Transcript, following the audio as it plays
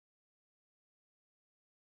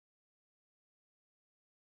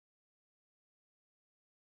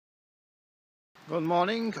Good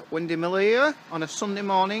morning, Windy Miller here on a Sunday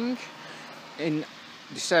morning in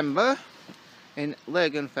December in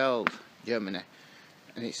Legenfeld, Germany.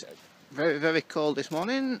 And it's very, very cold this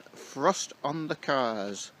morning. Frost on the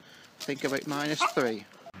cars. I think about -3.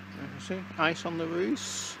 See, ice on the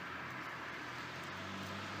roofs.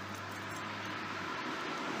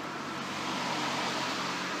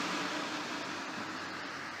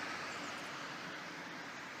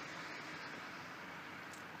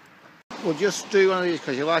 We'll just do one of these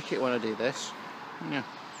because you like it when I do this. Yeah,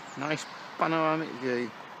 nice panoramic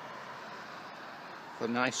view for a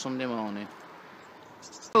nice Sunday morning.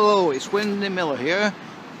 Hello, it's Windy Miller here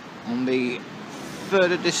on the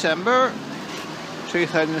 3rd of December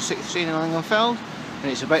 2016 in Legenfeld,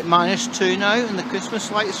 and it's about -2 now and the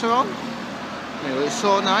Christmas lights are on. Anyway, it's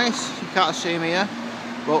so nice, you can't see me here,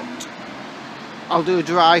 but I'll do a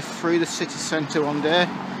drive through the city centre one day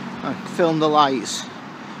and film the lights.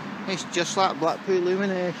 It's just like Blackpool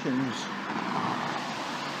illuminations.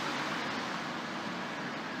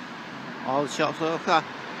 All the shops look like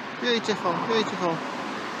beautiful, beautiful.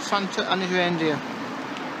 Santa and his reindeer.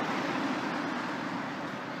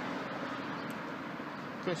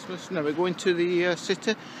 Christmas. Now we're going to the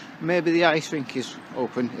city. Maybe the ice rink is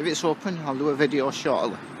open. If it's open, I'll do a video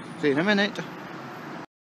shortly. See you in a minute.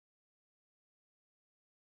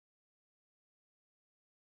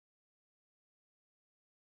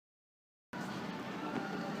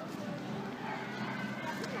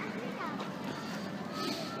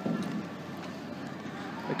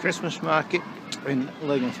 The Christmas market in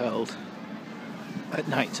Legenfeld at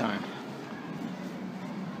night time.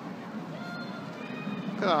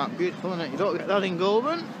 Look at that, beautiful, isn't it? You don't get that in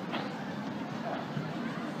Goulburn.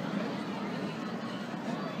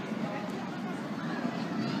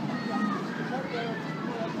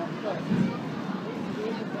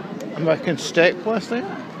 American steak place there.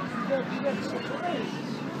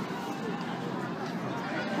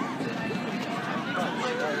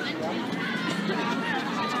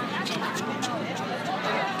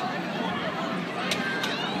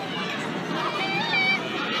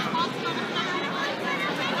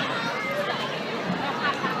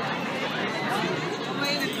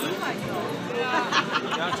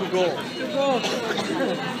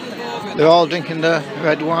 They're all drinking the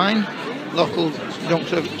red wine, local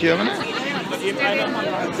junks of Germany.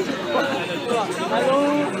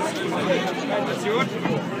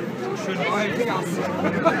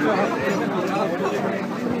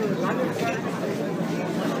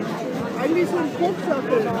 Eigentlich so ein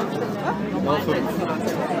Kurzsockel.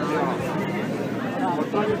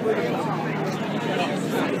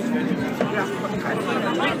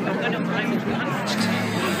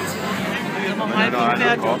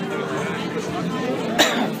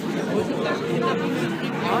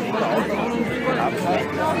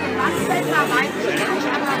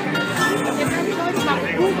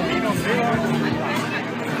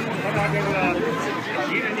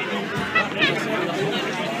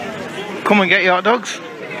 Come and get your hot dogs.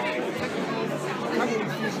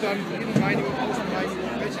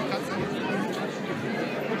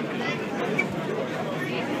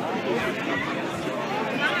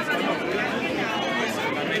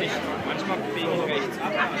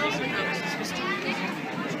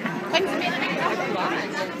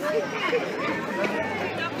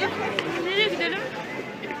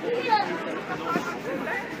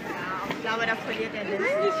 Ich glaube, da verliert er nicht. Das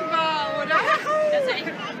ist nicht wahr, oder? Das ist echt.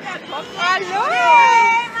 Hallo!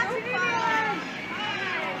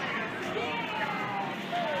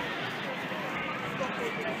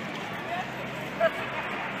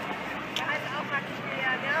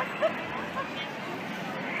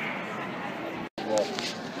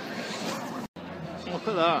 Look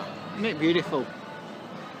at that, isn't it beautiful? It's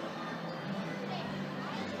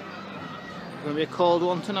going to be a cold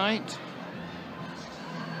one tonight.